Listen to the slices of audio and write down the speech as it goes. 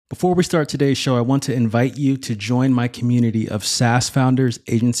Before we start today's show, I want to invite you to join my community of SaaS founders,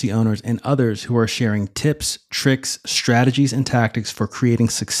 agency owners, and others who are sharing tips, tricks, strategies, and tactics for creating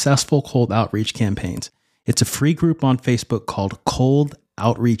successful cold outreach campaigns. It's a free group on Facebook called Cold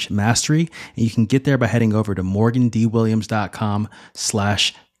Outreach Mastery, and you can get there by heading over to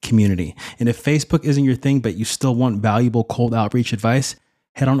morgandwilliams.com/community. And if Facebook isn't your thing, but you still want valuable cold outreach advice,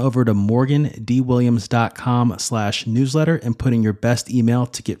 head on over to morgandwilliams.com/newsletter and put in your best email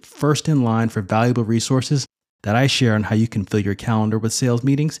to get first in line for valuable resources that I share on how you can fill your calendar with sales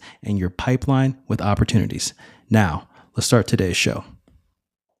meetings and your pipeline with opportunities. Now, let's start today's show.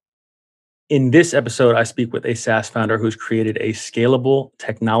 In this episode, I speak with a SaaS founder who's created a scalable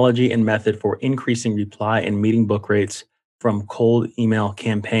technology and method for increasing reply and meeting book rates from cold email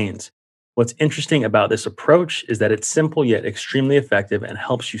campaigns. What's interesting about this approach is that it's simple yet extremely effective and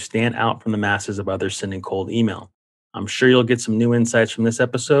helps you stand out from the masses of others sending cold email. I'm sure you'll get some new insights from this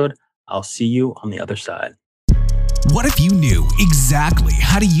episode. I'll see you on the other side. What if you knew exactly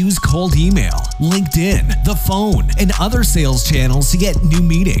how to use cold email, LinkedIn, the phone, and other sales channels to get new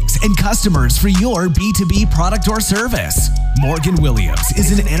meetings and customers for your B2B product or service? Morgan Williams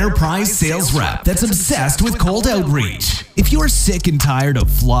is an enterprise sales rep that's obsessed with cold outreach. If you're sick and tired of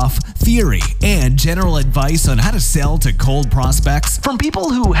fluff, theory, and general advice on how to sell to cold prospects from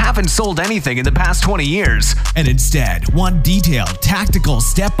people who haven't sold anything in the past 20 years, and instead want detailed, tactical,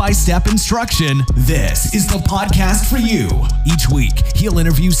 step-by-step instruction, this is the podcast for you. Each week, he'll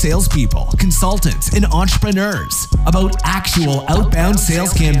interview salespeople, consultants, and entrepreneurs about actual outbound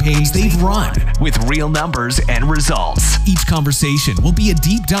sales campaigns they've run with real numbers and results. Each conversation will be a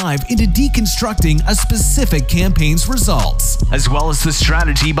deep dive into deconstructing a specific campaign's results, as well as the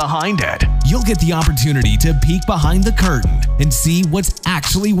strategy behind it. You'll get the opportunity to peek behind the curtain and see what's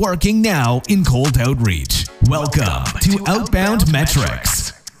actually working now in cold outreach. Welcome to Outbound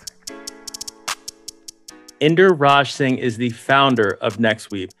Metrics. Inder Raj Singh is the founder of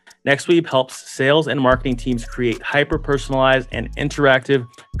NextWeave. NextWeave helps sales and marketing teams create hyper-personalized and interactive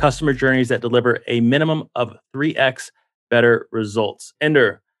customer journeys that deliver a minimum of 3x better results.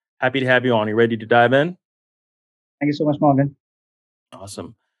 Inder, happy to have you on. You ready to dive in? Thank you so much, Morgan.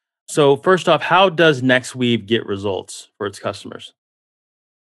 Awesome. So first off, how does NextWeave get results for its customers?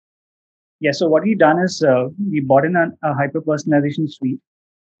 Yeah, so what we've done is we bought in a hyper-personalization suite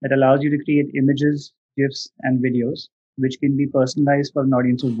that allows you to create images, GIFs, and videos, which can be personalized for an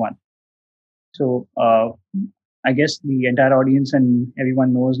audience of one. So I guess the entire audience and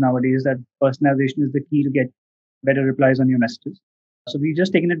everyone knows nowadays that personalization is the key to get better replies on your messages. So we've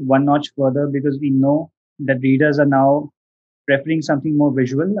just taken it one notch further because we know that readers are now preferring something more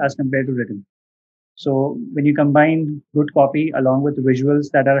visual as compared to written. So when you combine good copy along with visuals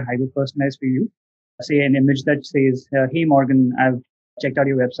that are hyper-personalized for you, say an image that says, hey, Morgan, I've checked out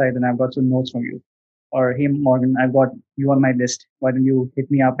your website and I've got some notes from you. Or, hey, Morgan, I've got you on my list. Why don't you hit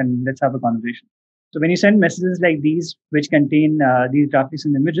me up and let's have a conversation? So when you send messages like these, which contain these graphics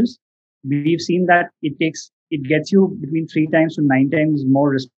and images, we've seen that it gets you between 3 times to 9 times more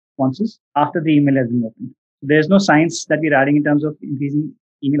responses after the email has been opened. There's no science that we're adding in terms of increasing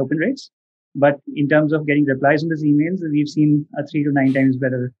email open rates, but in terms of getting replies on these emails, we've seen a 3 to 9 times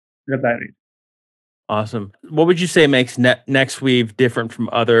better reply rate. Awesome. What would you say makes NextWeave different from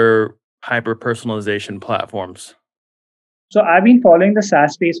other hyper-personalization platforms? So I've been following the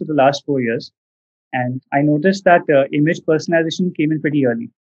SaaS space for the last 4 years, and I noticed that image personalization came in pretty early.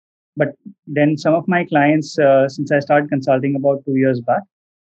 But then some of my clients, since I started consulting about 2 years back,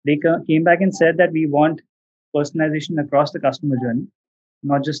 they came back and said that we want personalization across the customer journey,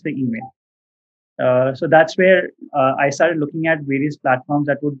 not just the email. So that's where I started looking at various platforms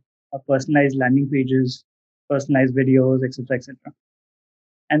that would personalize landing pages, personalize videos, etc., etc.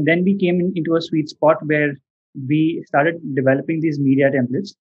 And then we came into a sweet spot where we started developing these media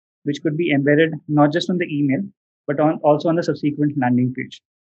templates, which could be embedded not just on the email, but also on the subsequent landing page.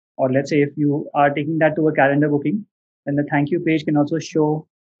 Or let's say if you are taking that to a calendar booking, then the thank you page can also show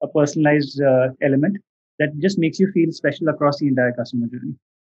a personalized element that just makes you feel special across the entire customer journey.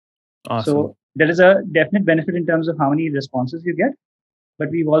 Awesome. So there is a definite benefit in terms of how many responses you get, but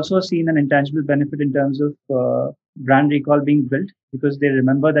we've also seen an intangible benefit in terms of brand recall being built because they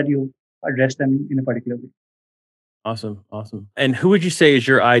remember that you address them in a particular way. Awesome. And who would you say is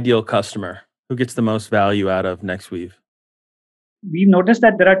your ideal customer? Who gets the most value out of NextWeave? We've noticed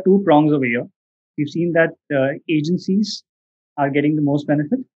that there are 2 prongs over here. We've seen that agencies are getting the most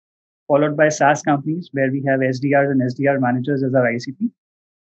benefit, followed by SaaS companies where we have SDRs and SDR managers as our ICP.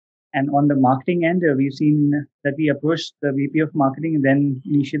 And on the marketing end, we've seen that we approach the VP of marketing and then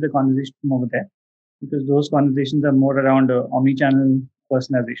initiate the conversation from over there, because those conversations are more around omni-channel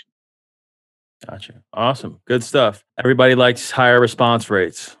personalization. Gotcha. Awesome. Good stuff. Everybody likes higher response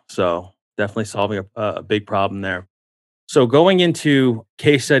rates. So definitely solving a big problem there. So going into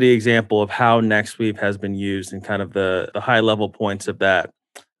case study example of how NextWeave has been used and kind of the high level points of that,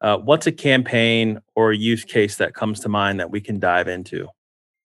 what's a campaign or use case that comes to mind that we can dive into?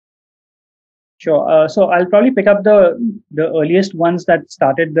 Sure. So I'll probably pick up the earliest ones that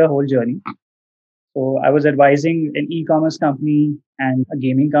started the whole journey. So I was advising an e-commerce company and a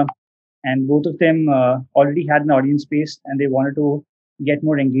gaming company, and both of them already had an audience base, and they wanted to get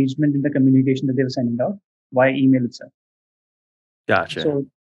more engagement in the communication that they were sending out via email itself. Gotcha. So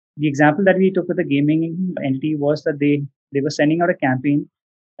the example that we took with the gaming entity was that they were sending out a campaign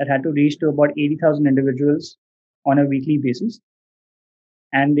that had to reach to about 80,000 individuals on a weekly basis,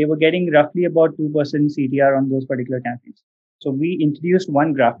 and they were getting roughly about 2% CTR on those particular campaigns. So we introduced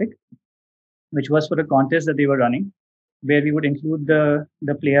one graphic, which was for a contest that they were running, where we would include the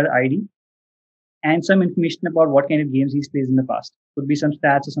player ID and some information about what kind of games he's played in the past. Could be some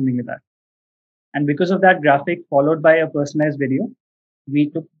stats or something like that. And because of that graphic, followed by a personalized video, we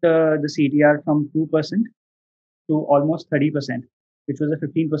took the CTR from 2% to almost 30%, which was a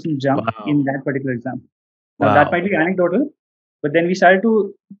 15% jump in that particular example. Now, that might be anecdotal, but then we started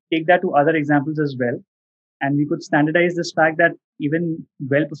to take that to other examples as well. And we could standardize this fact that even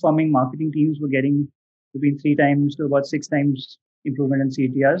well-performing marketing teams were getting between 3 times to about 6 times improvement in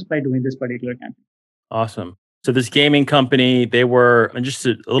CTRs by doing this particular campaign. Awesome. So this gaming company, they were, and just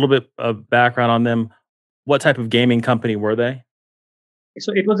a little bit of background on them. What type of gaming company were they?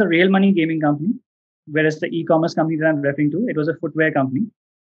 So it was a real money gaming company, whereas the e-commerce company that I'm referring to, it was a footwear company.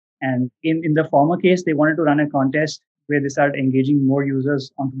 And in the former case, they wanted to run a contest where they started engaging more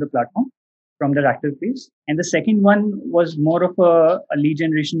users onto the platform from their active base. And the second one was more of a lead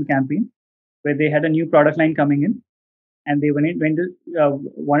generation campaign where they had a new product line coming in, and they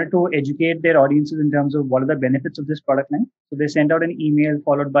wanted to educate their audiences in terms of what are the benefits of this product line. So they sent out an email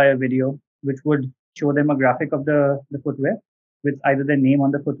followed by a video, which would show them a graphic of the footwear with either the name on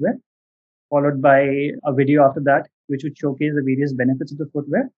the footwear, followed by a video after that, which would showcase the various benefits of the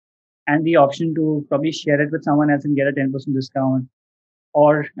footwear and the option to probably share it with someone else and get a 10% discount,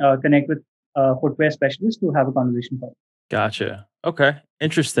 or connect with a footwear specialist to have a conversation for it. Gotcha. Okay.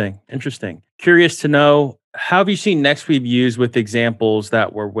 Interesting. Curious to know, how have you seen NextWeave used with examples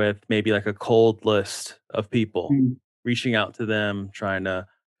that were with maybe like a cold list of people, reaching out to them, trying to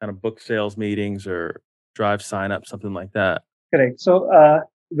kind of book sales meetings or drive sign up, something like that? Correct. So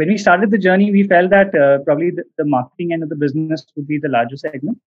when we started the journey, we felt that probably the marketing end of the business would be the larger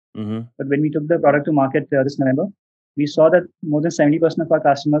segment. But when we took the product to market this November, we saw that more than 70% of our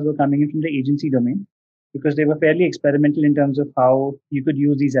customers were coming in from the agency domain because they were fairly experimental in terms of how you could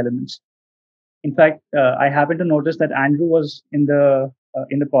use these elements. In fact, I happened to notice that Andrew was in the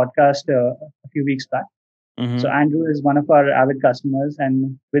podcast a few weeks back. So Andrew is one of our avid customers,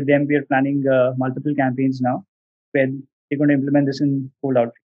 and with them we are planning multiple campaigns now where they're going to implement this in cold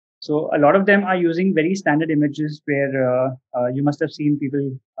outreach. So a lot of them are using very standard images where you must have seen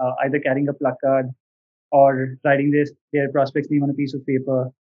people either carrying a placard or writing their prospect's name on a piece of paper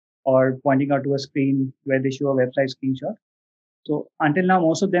or pointing out to a screen where they show a website screenshot. So until now,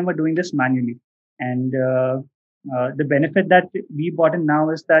 most of them are doing this manually. And the benefit that we brought in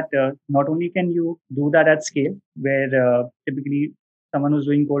now is that not only can you do that at scale, where typically someone who's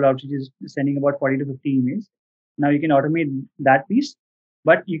doing cold outreach is sending about 40 to 50 emails. Now you can automate that piece,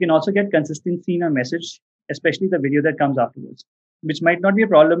 but you can also get consistency in a message, especially the video that comes afterwards, which might not be a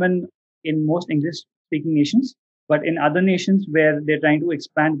problem in most English-speaking nations, but in other nations where they're trying to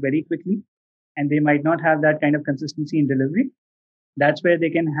expand very quickly and they might not have that kind of consistency in delivery, that's where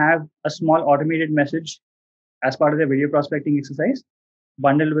they can have a small automated message as part of their video prospecting exercise,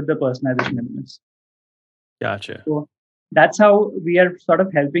 bundled with the personalization elements. Gotcha. So that's how we are sort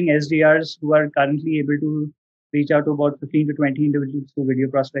of helping SDRs who are currently able to reach out to about 15 to 20 individuals through video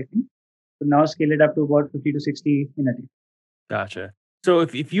prospecting. So now scale it up to about 50 to 60 in a day. Gotcha. So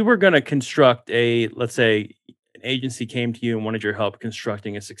if you were going to construct let's say an agency came to you and wanted your help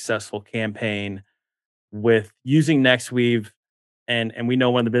constructing a successful campaign with using NextWeave, and we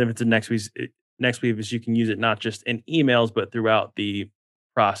know one of the benefits of NextWeave is you can use it not just in emails, but throughout the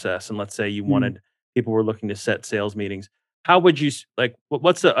process. And let's say you wanted people were looking to set sales meetings. How would you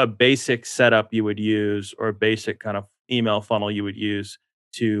what's a basic setup you would use, or a basic kind of email funnel you would use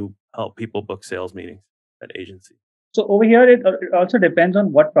to help people book sales meetings at agency? So over here, it also depends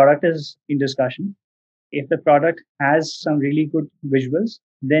on what product is in discussion. If the product has some really good visuals,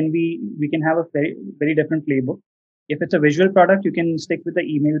 then we can have a very, very different playbook. If it's a visual product, you can stick with the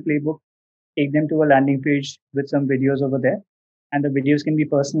email playbook, take them to a landing page with some videos over there, and the videos can be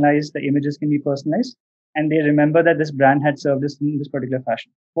personalized, the images can be personalized, and they remember that this brand had served this in this particular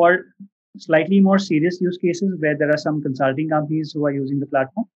fashion. For slightly more serious use cases where there are some consulting companies who are using the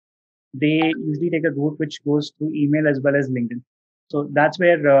platform, they usually take a route which goes through email as well as LinkedIn. So that's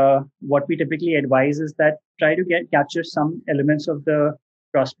where what we typically advise is that try to capture some elements of the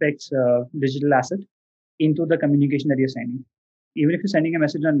prospect's digital asset into the communication that you're sending. Even if you're sending a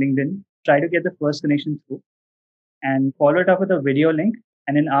message on LinkedIn, try to get the first connection through and follow it up with a video link.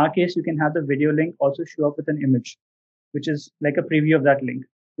 And in our case, you can have the video link also show up with an image, which is like a preview of that link,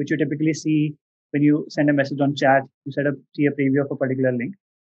 which you typically see when you send a message on chat. You see a preview of a particular link.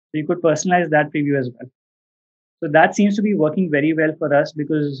 So you could personalize that preview as well. So that seems to be working very well for us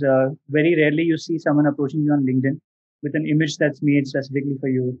because very rarely you see someone approaching you on LinkedIn with an image that's made specifically for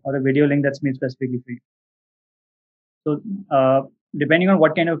you or a video link that's made specifically for you. So depending on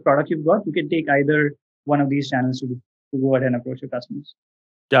what kind of product you've got, you can take either one of these channels to go ahead and approach your customers.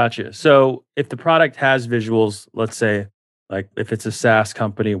 Gotcha. So if the product has visuals, let's say, like if it's a SaaS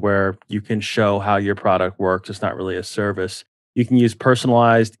company where you can show how your product works, it's not really a service. You can use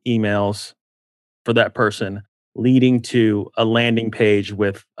personalized emails for that person, leading to a landing page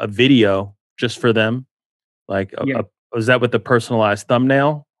with a video just for them. Like, Yeah. is that with the personalized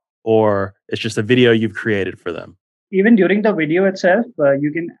thumbnail, or it's just a video you've created for them? Even during the video itself,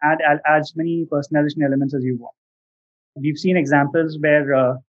 you can add as many personalization elements as you want. We've seen examples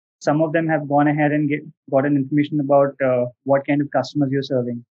where some of them have gone ahead and gotten information about what kind of customers you're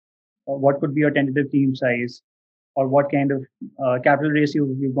serving, or what could be your tentative team size, or what kind of capital raise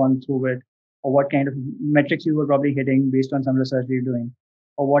you've gone through with, or what kind of metrics you were probably hitting based on some research you're doing,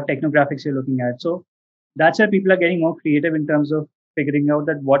 or what technographics you're looking at. So that's where people are getting more creative in terms of figuring out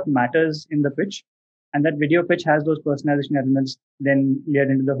that what matters in the pitch, and that video pitch has those personalization elements then layered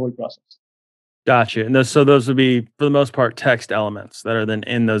into the whole process. Gotcha. And those would be, for the most part, text elements that are then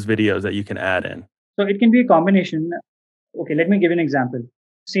in those videos that you can add in. So it can be a combination. Okay, let me give you an example.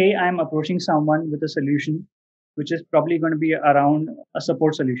 Say I'm approaching someone with a solution, which is probably going to be around a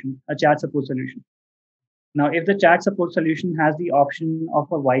support solution, a chat support solution. Now, if the chat support solution has the option of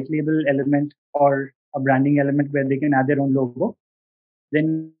a white label element or a branding element where they can add their own logo,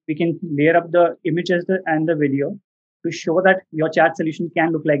 then we can layer up the images and the video to show that your chat solution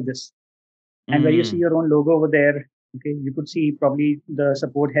can look like this. And where you see your own logo over there, okay, you could see probably the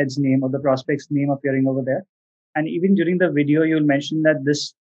support head's name or the prospect's name appearing over there. And even during the video, you'll mention that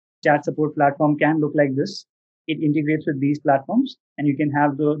this chat support platform can look like this. It integrates with these platforms, and you can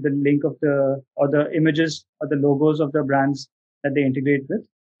have the link of the images or the logos of the brands that they integrate with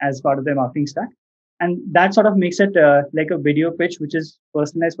as part of their marketing stack. And that sort of makes it like a video pitch, which is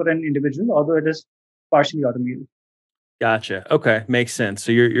personalized for an individual, although it is partially automated. Gotcha. Okay, makes sense.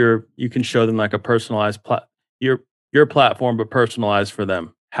 So you can show them like a personalized your platform, but personalized for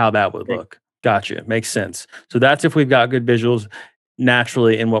them, how that would look. Gotcha. Makes sense. So that's if we've got good visuals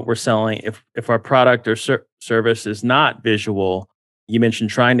naturally in what we're selling. If our product or service is not visual, you mentioned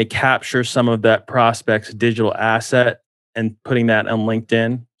trying to capture some of that prospect's digital asset and putting that on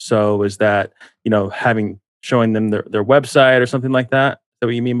LinkedIn. So is that, showing them their website or something like that? Is that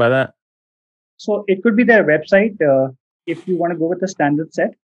what you mean by that? So it could be their website. If you want to go with the standard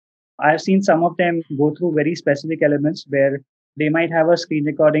set, I've seen some of them go through very specific elements where they might have a screen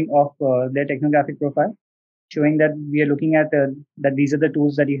recording of their technographic profile, showing that we are looking at that these are the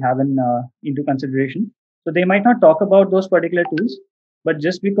tools that you have into consideration. So they might not talk about those particular tools, but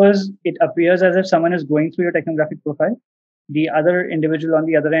just because it appears as if someone is going through your technographic profile, the other individual on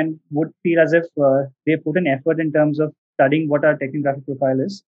the other end would feel as if they put an effort in terms of studying what our technographic profile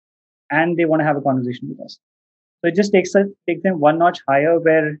is, and they want to have a conversation with us. So it just takes them one notch higher,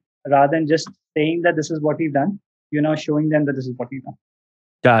 where rather than just saying that this is what we've done, you're now showing them that this is what we've done.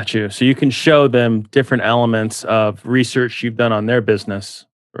 Got you. So you can show them different elements of research you've done on their business,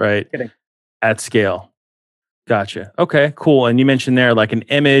 right? Correct. At scale. Gotcha. Okay, cool. And you mentioned there like an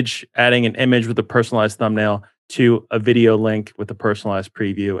image, adding an image with a personalized thumbnail to a video link with a personalized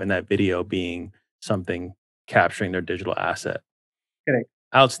preview, and that video being something capturing their digital asset. Correct.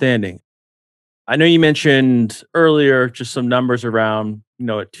 Outstanding. I know you mentioned earlier just some numbers around,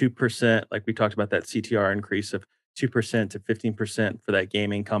 at 2%, like we talked about that CTR increase of 2% to 15% for that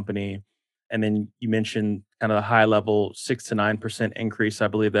gaming company. And then you mentioned kind of the high level 6 to 9% increase, I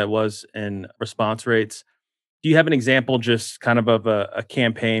believe that was, in response rates. Do you have an example just kind of a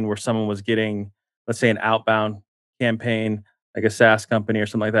campaign where someone was getting, let's say, an outbound campaign, like a SaaS company or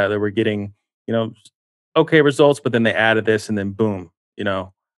something like that were getting, okay results, but then they added this and then boom,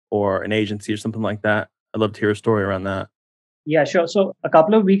 or an agency or something like that? I'd love to hear a story around that. Yeah, sure. So a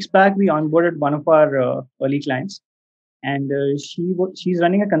couple of weeks back, we onboarded one of our early clients. and she's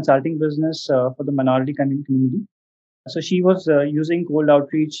running a consulting business for the minority community. So she was using cold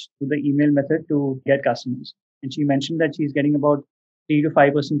outreach to the email method to get customers, and she mentioned that she's getting about 3 to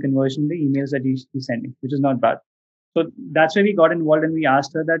 5% conversion in the emails that she's sending, which is not bad. So that's where we got involved, and we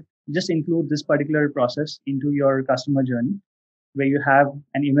asked her that just include this particular process into your customer journey, where you have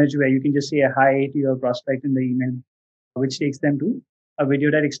an image where you can just say a hi to your prospect in the email, which takes them to a video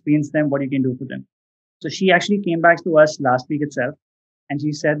that explains them what you can do for them. So she actually came back to us last week itself, and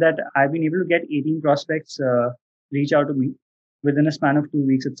she said that I've been able to get 18 prospects reach out to me within a span of 2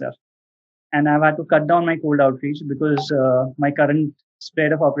 weeks itself. And I've had to cut down my cold outreach because my current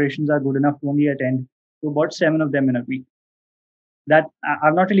spread of operations are good enough to only attend to about 7 of them in a week. That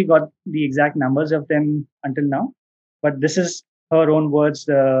I've not really got the exact numbers of them until now, but this is her own words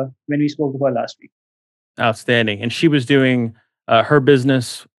when we spoke to her last week. Outstanding. And she was doing her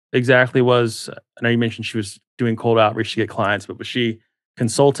business exactly was, I know you mentioned she was doing cold outreach to get clients, but was she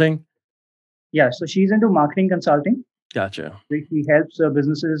consulting? Yeah, so she's into marketing consulting. Gotcha. She helps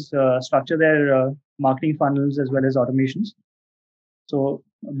businesses structure their marketing funnels as well as automations. So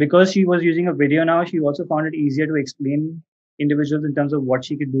because she was using a video now, she also found it easier to explain individuals in terms of what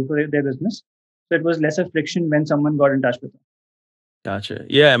she could do for their business. So it was lesser friction when someone got in touch with her. Gotcha.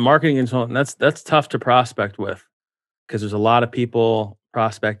 Yeah, and marketing consultant, that's tough to prospect with because there's a lot of people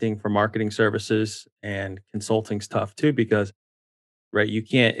prospecting for marketing services, and consulting's tough too because right, you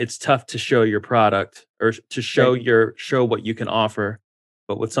can't, it's tough to show your product or to show Right. show what you can offer,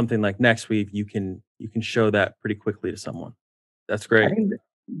 but with something like NextWeave you can show that pretty quickly to someone. That's I great. think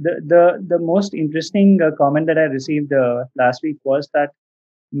the most interesting comment that I received last week was that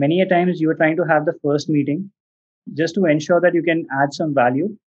many a times you were trying to have the first meeting just to ensure that you can add some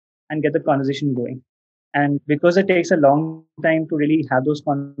value and get the conversation going. And because it takes a long time to really have those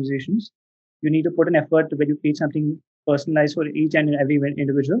conversations, you need to put an effort where you create something personalized for each and every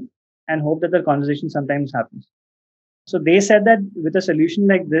individual and hope that the conversation sometimes happens. So they said that with a solution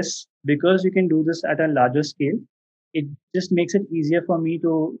like this, because you can do this at a larger scale, it just makes it easier for me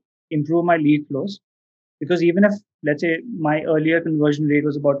to improve my lead flows. Because even if, let's say, my earlier conversion rate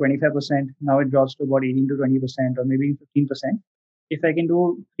was about 25%, now it drops to about 18 to 20%, or maybe 15%. If I can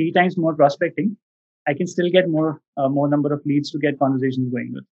do 3 times more prospecting, I can still get more number of leads to get conversations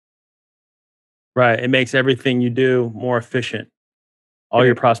going with. Right. It makes everything you do more efficient, all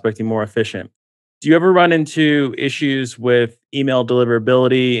your Correct. prospecting more efficient. Do you ever run into issues with email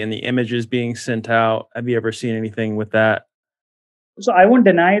deliverability and the images being sent out? Have you ever seen anything with that? So I won't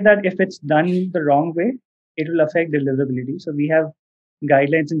deny that if it's done the wrong way, it will affect deliverability. So we have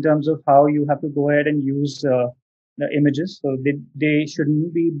guidelines in terms of how you have to go ahead and use the images. So they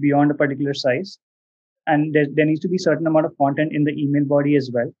shouldn't be beyond a particular size. And there needs to be certain amount of content in the email body as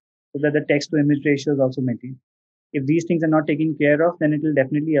well, so that the text to image ratio is also maintained. If these things are not taken care of, then it will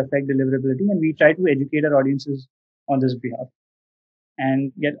definitely affect deliverability. And we try to educate our audiences on this behalf.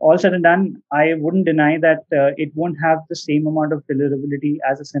 And yet, all said and done, I wouldn't deny that it won't have the same amount of deliverability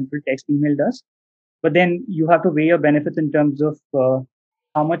as a simple text email does. But then you have to weigh your benefits in terms of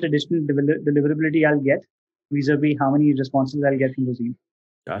how much additional deliverability I'll get vis-a-vis how many responses I'll get from those emails.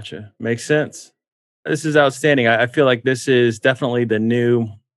 Gotcha. Makes sense. This is outstanding. I feel like this is definitely the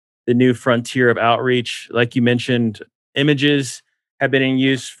new frontier of outreach. Like you mentioned, images have been in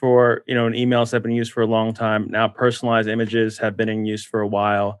use for, and emails have been used for a long time. Now, personalized images have been in use for a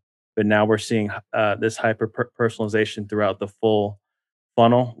while, but now we're seeing this hyper personalization throughout the full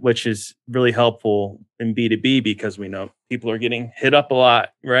funnel, which is really helpful in B2B because we know people are getting hit up a lot,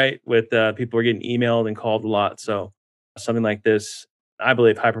 right? With people are getting emailed and called a lot. So something like this, I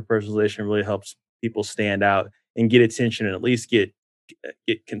believe hyper personalization really helps people stand out and get attention and at least get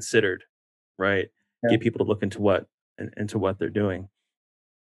considered, right? Yeah. Get people to look into what they're doing.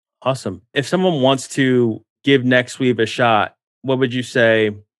 Awesome. If someone wants to give NextWeave a shot, what would you say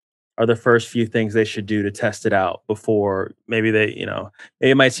are the first few things they should do to test it out before maybe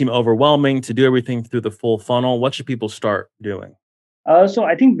it might seem overwhelming to do everything through the full funnel? What should people start doing? So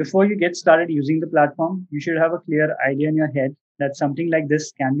I think before you get started using the platform, you should have a clear idea in your head that something like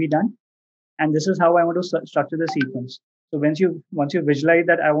this can be done, and this is how I want to structure the sequence. So once you visualize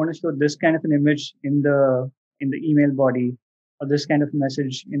that I want to show this kind of an image in the email body, or this kind of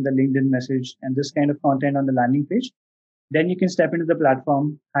message in the LinkedIn message, and this kind of content on the landing page, then you can step into the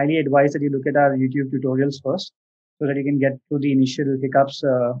platform. Highly advise that you look at our YouTube tutorials first, so that you can get through the initial hiccups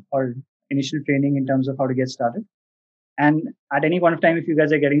or initial training in terms of how to get started. And at any point of time, if you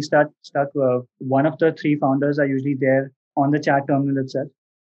guys are getting stuck, one of the 3 founders are usually there on the chat terminal itself.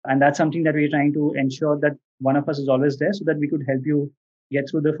 And that's something that we're trying to ensure that one of us is always there so that we could help you get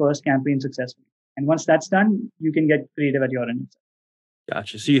through the first campaign successfully. And once that's done, you can get creative at your end.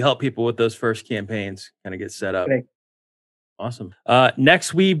 Gotcha. So you help people with those first campaigns kind of get set up. Correct. Awesome.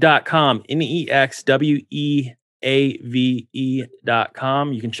 Nextweave.com,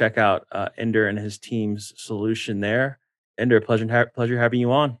 NEXWEAVE.com. You can check out Ender and his team's solution there. Ender, pleasure having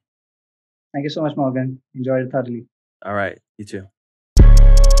you on. Thank you so much, Morgan. Enjoyed it thoroughly. All right. You too.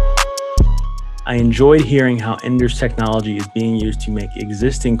 I enjoyed hearing how Ender's technology is being used to make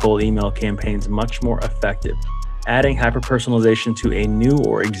existing cold email campaigns much more effective. Adding hyper-personalization to a new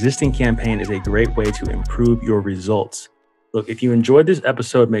or existing campaign is a great way to improve your results. Look, if you enjoyed this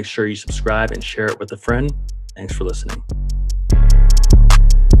episode, make sure you subscribe and share it with a friend. Thanks for listening.